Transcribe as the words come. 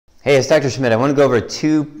Hey, it's Dr. Schmidt. I want to go over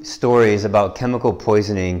two stories about chemical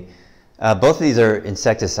poisoning. Both of these are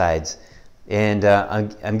insecticides. And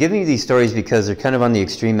I'm giving you these stories because they're kind of on the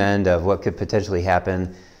extreme end of what could potentially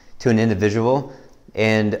happen to an individual.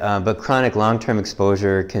 But chronic long-term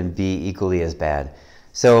exposure can be equally as bad.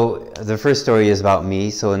 So the first story is about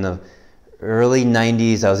me. So in the early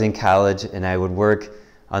 90s, I was in college and I would work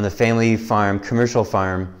on the family farm, commercial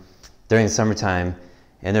farm, during the summertime.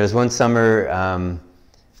 And there was one summer,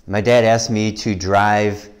 my dad asked me to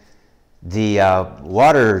drive the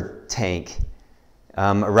water tank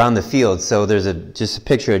around the field. So there's just a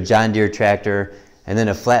picture of a John Deere tractor and then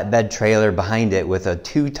a flatbed trailer behind it with a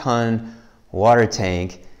 2-ton water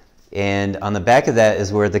tank. And on the back of that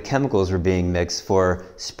is where the chemicals were being mixed for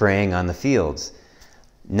spraying on the fields.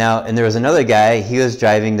 Now, and there was another guy, he was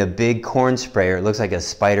driving the big corn sprayer. It looks like a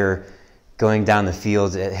spider going down the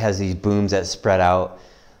fields. It has these booms that spread out.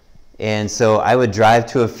 And so I would drive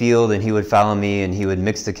to a field and he would follow me and he would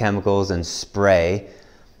mix the chemicals and spray.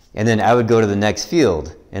 And then I would go to the next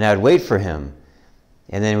field and I would wait for him.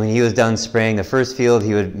 And then when he was done spraying the first field,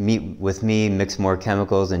 he would meet with me, mix more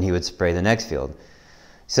chemicals, and he would spray the next field.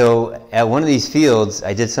 So at one of these fields,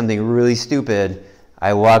 I did something really stupid.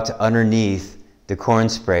 I walked underneath the corn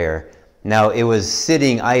sprayer. Now it was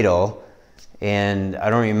sitting idle and I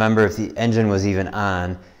don't remember if the engine was even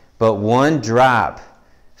on, but one drop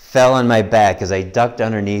fell on my back as I ducked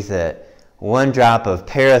underneath it. One drop of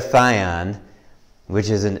parathion, which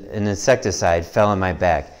is an insecticide, fell on my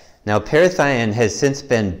back. Now parathion has since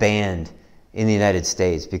been banned in the United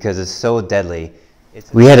States because it's so deadly.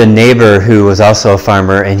 We had a neighbor who was also a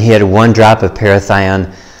farmer and he had one drop of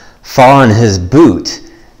parathion fall on his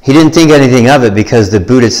boot. He didn't think anything of it because the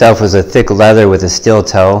boot itself was a thick leather with a steel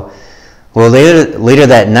toe. Well, later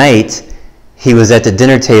that night, he was at the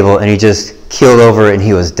dinner table and he just keeled over and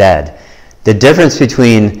he was dead. The difference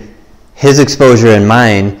between his exposure and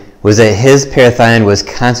mine was that his parathion was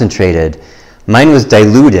concentrated. Mine was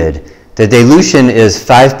diluted. The dilution is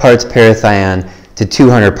 5 parts parathion to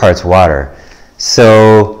 200 parts water.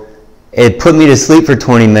 So it put me to sleep for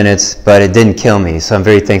 20 minutes, but it didn't kill me, so I'm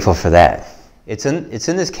very thankful for that. It's in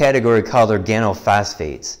this category called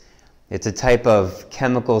organophosphates. It's a type of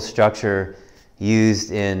chemical structure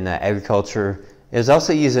used in agriculture. It's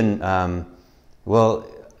also used in,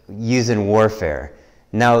 used in warfare.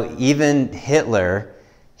 Now, even Hitler,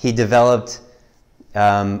 he developed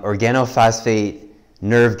organophosphate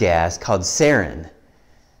nerve gas called sarin.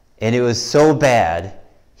 And it was so bad,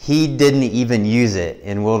 he didn't even use it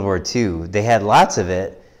in World War II. They had lots of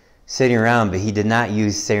it sitting around, but he did not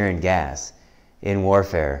use sarin gas in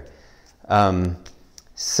warfare.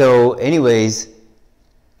 So anyways,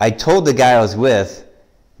 I told the guy I was with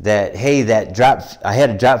that, hey, I had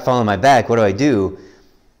a drop fall on my back, what do I do?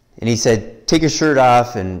 And he said, take your shirt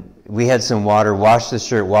off, and we had some water, wash the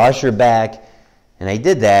shirt, wash your back, and I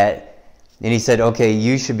did that, and he said, okay,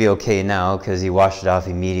 you should be okay now, because he washed it off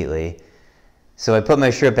immediately. So I put my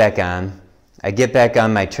shirt back on, I get back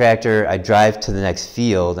on my tractor, I drive to the next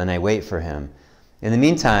field, and I wait for him. In the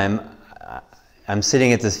meantime, I'm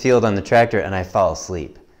sitting at this field on the tractor, and I fall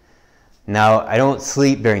asleep. Now, I don't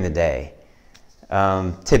sleep during the day,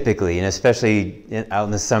 typically, and especially out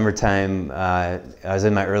in the summertime. I was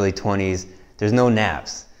in my early 20s. There's no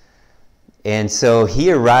naps. And so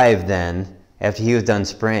he arrived then, after he was done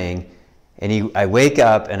spraying, and I wake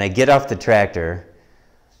up, and I get off the tractor,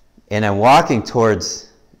 and I'm walking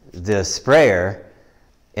towards the sprayer,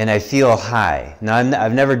 and I feel high. Now,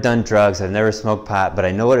 I've never done drugs. I've never smoked pot, but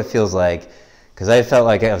I know what it feels like, because I felt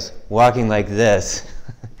like I was walking like this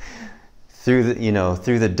through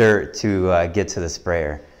the dirt to get to the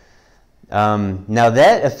sprayer. Now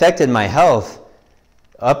that affected my health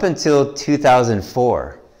up until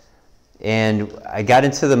 2004, and I got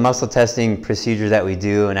into the muscle testing procedure that we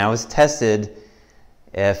do, and I was tested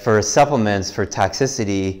for supplements for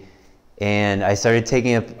toxicity, and I started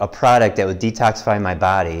taking a product that would detoxify my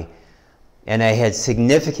body. And I had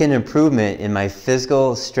significant improvement in my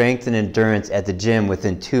physical strength and endurance at the gym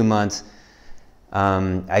within 2 months.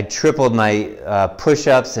 I tripled my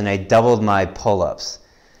push-ups and I doubled my pull-ups.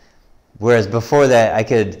 Whereas before that,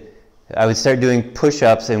 I would start doing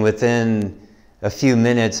push-ups, and within a few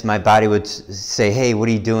minutes, my body would say, hey, what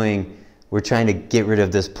are you doing? We're trying to get rid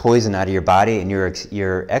of this poison out of your body, and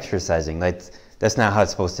you're exercising. That's not how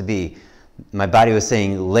it's supposed to be. My body was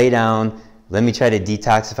saying, lay down, let me try to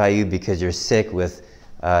detoxify you because you're sick with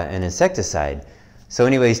an insecticide. So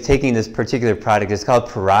anyways, taking this particular product, it's called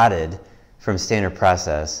Parotid from Standard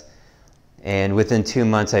Process. And within 2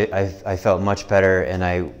 months, I felt much better,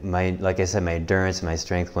 and like I said, my endurance and my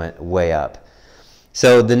strength went way up.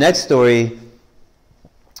 So the next story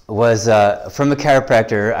was from a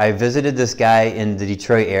chiropractor. I visited this guy in the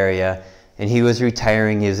Detroit area, and he was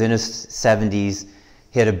retiring. He was in his 70s.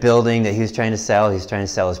 He had a building that he was trying to sell. He was trying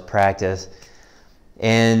to sell his practice.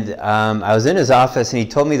 And I was in his office, and he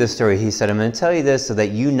told me the story. He said, I'm going to tell you this so that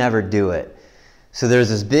you never do it. So there's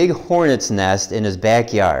this big hornet's nest in his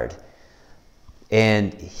backyard.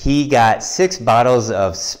 And he got 6 bottles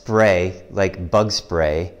of spray, like bug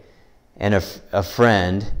spray, and a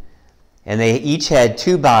friend. And they each had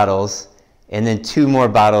 2 bottles, and then 2 more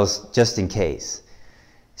bottles just in case.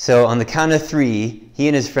 So on the count of 3, he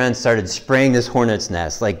and his friend started spraying this hornet's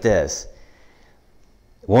nest like this.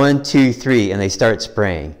 1, 2, 3, and they start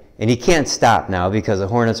spraying. And he can't stop now because the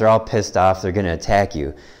hornets are all pissed off. They're going to attack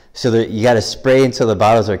you. So you got to spray until the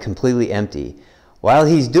bottles are completely empty. While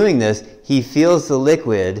he's doing this, he feels the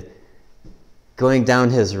liquid going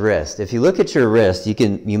down his wrist. If you look at your wrist,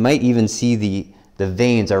 you might even see the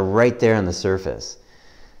veins are right there on the surface.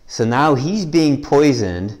 So now he's being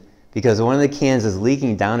poisoned because one of the cans is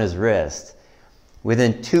leaking down his wrist.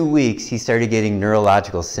 Within 2 weeks, he started getting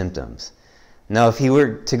neurological symptoms. Now, if he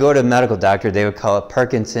were to go to a medical doctor, they would call it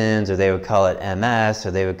Parkinson's, or they would call it MS,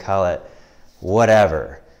 or they would call it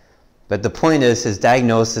whatever. But the point is, his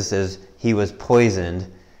diagnosis is he was poisoned.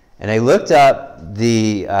 And I looked up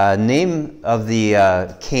the name of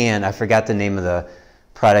the can. I forgot the name of the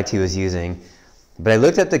product he was using. But I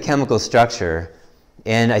looked up the chemical structure,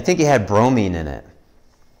 and I think it had bromine in it.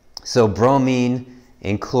 So bromine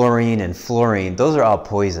and chlorine and fluorine, those are all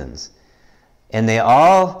poisons. And they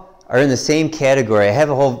all are in the same category. I have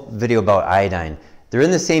a whole video about iodine. They're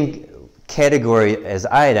in the same category as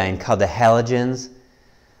iodine, called the halogens.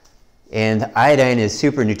 And iodine is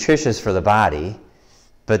super nutritious for the body,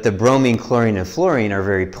 but the bromine, chlorine, and fluorine are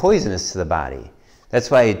very poisonous to the body.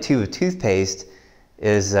 That's why a tube of toothpaste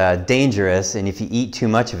is dangerous, and if you eat too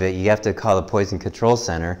much of it, you have to call the Poison Control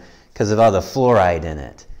Center because of all the fluoride in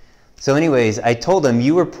it. So anyways, I told him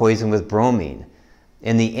you were poisoned with bromine,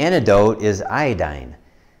 and the antidote is iodine.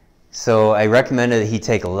 So I recommended that he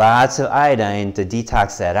take lots of iodine to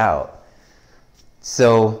detox that out.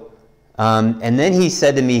 So, and then he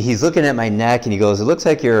said to me, he's looking at my neck, and he goes, it looks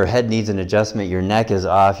like your head needs an adjustment, your neck is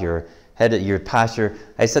off, your posture.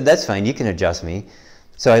 I said, that's fine, you can adjust me.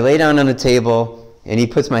 So I lay down on the table, and he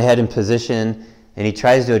puts my head in position, and he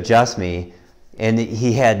tries to adjust me, and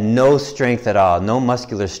he had no strength at all, no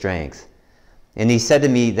muscular strength. And he said to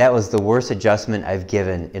me, that was the worst adjustment I've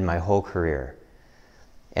given in my whole career.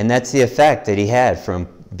 And that's the effect that he had from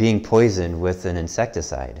being poisoned with an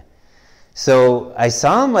insecticide. So I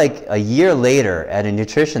saw him like a year later at a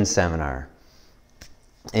nutrition seminar,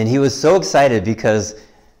 and he was so excited because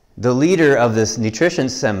the leader of this nutrition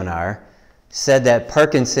seminar said that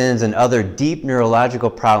Parkinson's and other deep neurological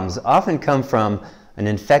problems often come from an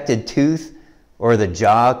infected tooth or the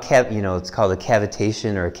jaw, it's called a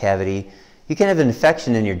cavitation or a cavity. You can have an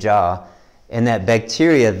infection in your jaw, and that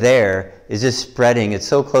bacteria there is just spreading. It's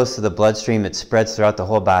so close to the bloodstream, it spreads throughout the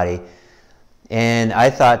whole body. And I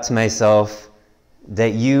thought to myself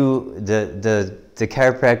that the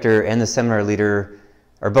chiropractor and the seminar leader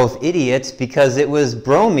are both idiots because it was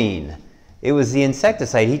bromine. It was the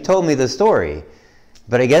insecticide. He told me the story.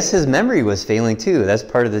 But I guess his memory was failing too. That's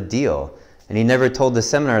part of the deal. And he never told the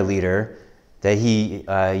seminar leader that he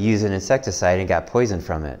used an insecticide and got poisoned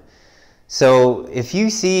from it. So if you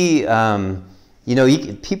see, there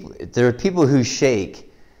are people who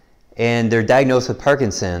shake and they're diagnosed with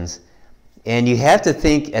Parkinson's, and you have to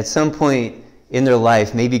think at some point in their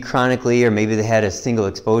life, maybe chronically or maybe they had a single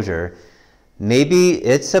exposure, maybe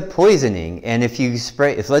it's a poisoning. And if you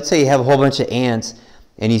spray, if let's say you have a whole bunch of ants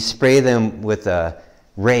and you spray them with a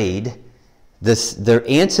Raid, the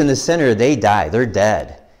ants in the center, they die, they're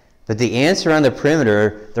dead. But the ants around the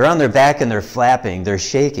perimeter, they're on their back and they're flapping, they're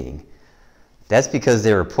shaking. That's because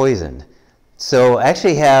they were poisoned. So I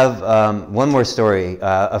actually have one more story.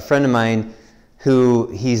 A friend of mine who,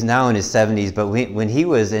 he's now in his 70s, but when he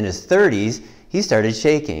was in his 30s, he started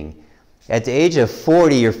shaking. At the age of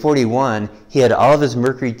 40 or 41, he had all of his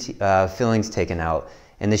mercury fillings taken out,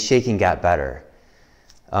 and the shaking got better.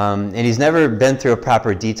 And he's never been through a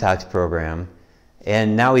proper detox program,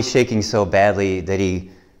 and now he's shaking so badly that he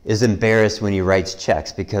is embarrassed when he writes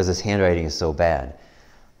checks because his handwriting is so bad.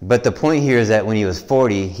 But the point here is that when he was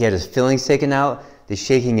 40, he had his fillings taken out, the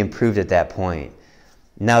shaking improved at that point.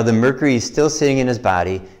 Now the mercury is still sitting in his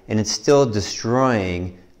body, and it's still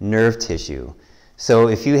destroying nerve tissue. So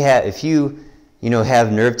if you have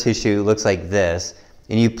nerve tissue, it looks like this,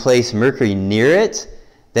 and you place mercury near it,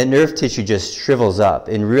 that nerve tissue just shrivels up.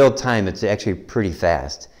 In real time, it's actually pretty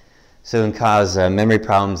fast. So it can cause memory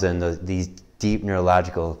problems and these deep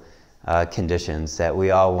neurological conditions that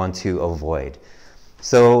we all want to avoid.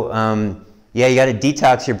 So yeah, you got to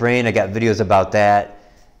detox your brain. I got videos about that.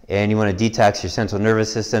 And you want to detox your central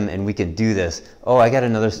nervous system, and we can do this. Oh, I got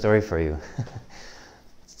another story for you.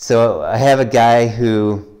 So I have a guy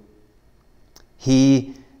who,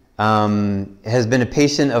 he has been a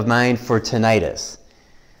patient of mine for tinnitus.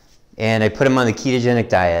 And I put him on the ketogenic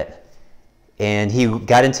diet, and he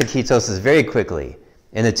got into ketosis very quickly,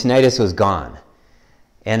 and the tinnitus was gone.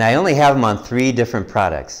 And I only have him on 3 different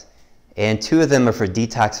products, and 2 of them are for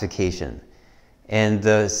detoxification. And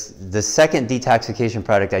the second detoxification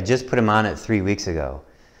product, I just put him on it 3 weeks ago.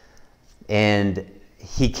 And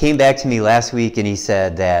he came back to me last week and he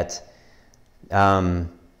said that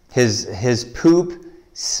his poop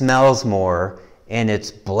smells more and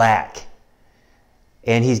it's black.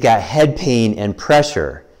 And he's got head pain and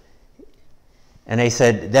pressure. And I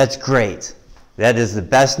said, that's great. That is the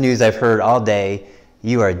best news I've heard all day.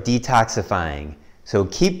 You are detoxifying. So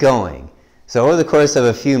keep going. So over the course of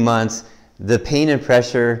a few months, the pain and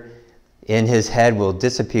pressure in his head will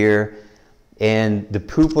disappear and the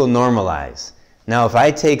poop will normalize. Now, if I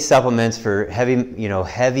take supplements for heavy,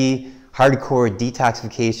 heavy, hardcore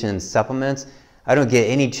detoxification supplements, I don't get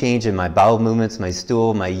any change in my bowel movements, my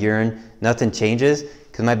stool, my urine, nothing changes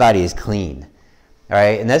because my body is clean. All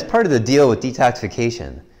right, and that's part of the deal with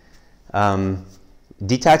detoxification.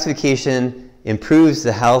 Detoxification improves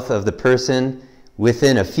the health of the person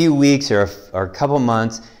within a few weeks or a couple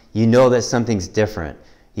months. You know that something's different.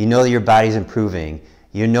 You know that your body's improving.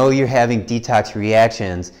 You know you're having detox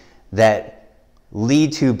reactions that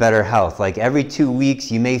lead to better health. Like every 2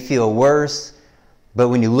 weeks you may feel worse, but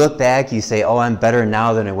when you look back you say, oh, I'm better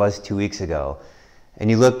now than I was 2 weeks ago. And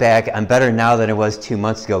you look back, I'm better now than I was 2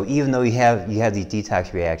 months ago, even though you have these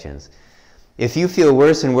detox reactions. If you feel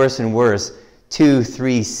worse and worse and worse 2,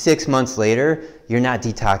 3, 6 months later, you're not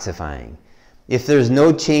detoxifying. If there's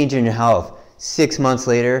no change in your health 6 months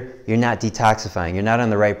later, you're not detoxifying. You're not on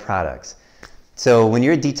the right products. So when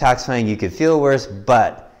you're detoxifying, you could feel worse,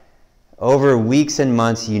 but over weeks and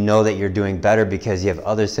months, you know that you're doing better because you have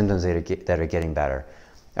other symptoms that are getting better.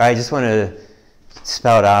 All right, I just want to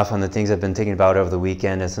spout off on the things I've been thinking about over the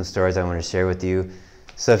weekend and some stories I want to share with you.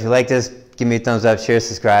 So if you like this, give me a thumbs up, share,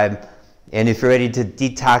 subscribe. And if you're ready to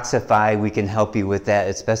detoxify, we can help you with that.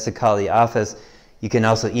 It's best to call the office. You can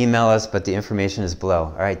also email us, but the information is below.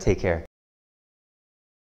 All right, take care.